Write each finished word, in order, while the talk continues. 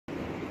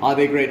Hi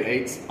there, grade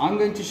 8s. I'm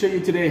going to show you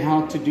today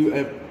how to do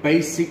a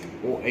basic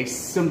or a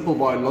simple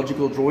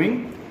biological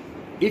drawing.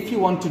 If you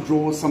want to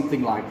draw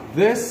something like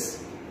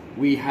this,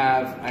 we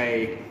have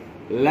a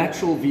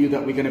lateral view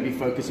that we're going to be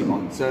focusing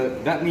on. So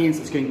that means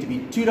it's going to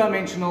be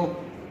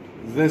two-dimensional,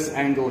 this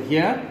angle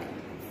here.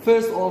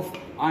 First off,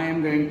 I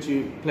am going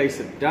to place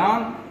it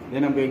down,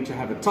 then I'm going to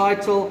have a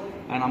title,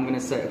 and I'm going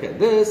to say, okay,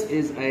 this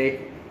is a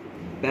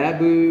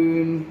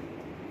baboon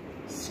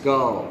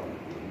skull.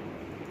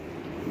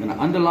 I'm going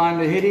to underline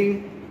the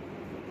heading.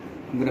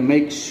 I'm going to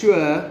make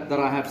sure that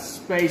I have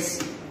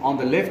space on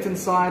the left hand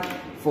side.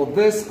 For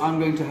this, I'm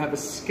going to have a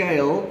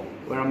scale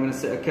where I'm going to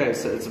say, okay,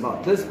 so it's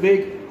about this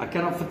big. I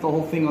cannot fit the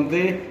whole thing on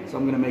there, so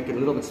I'm going to make it a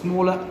little bit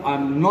smaller.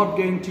 I'm not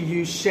going to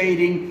use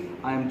shading.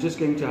 I'm just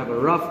going to have a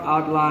rough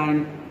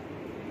outline.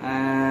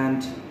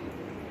 And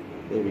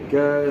there we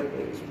go.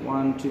 There's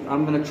 1, 2.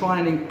 I'm going to try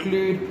and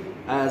include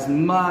as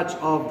much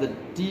of the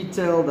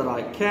detail that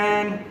I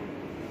can.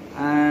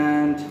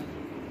 And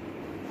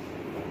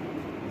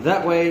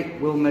that way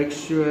we'll make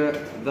sure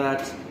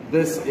that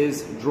this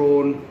is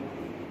drawn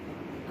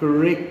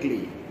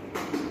correctly.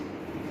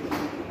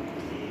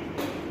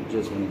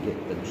 Just want to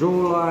get the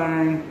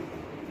jawline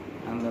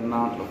and the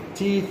amount of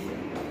teeth,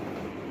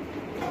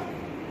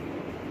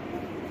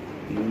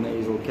 and the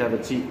nasal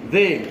cavity.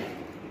 Then,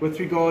 with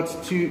regards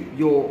to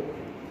your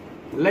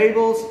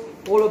labels,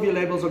 all of your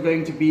labels are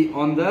going to be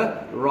on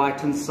the right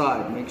hand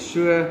side. Make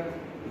sure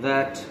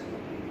that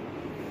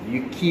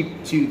you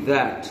keep to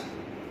that.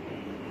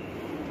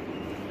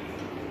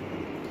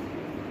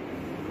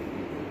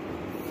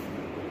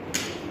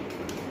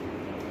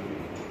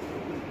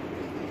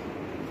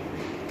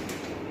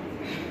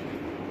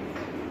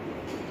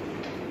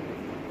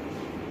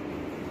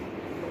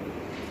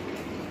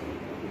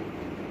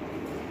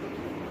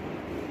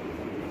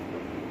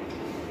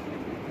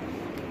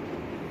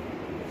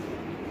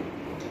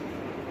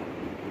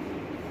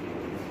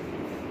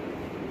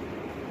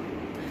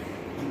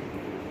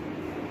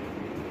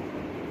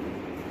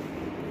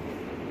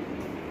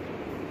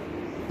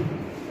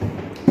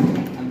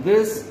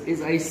 This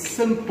is a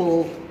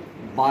simple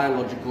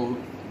biological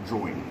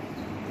drawing.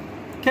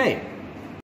 Okay.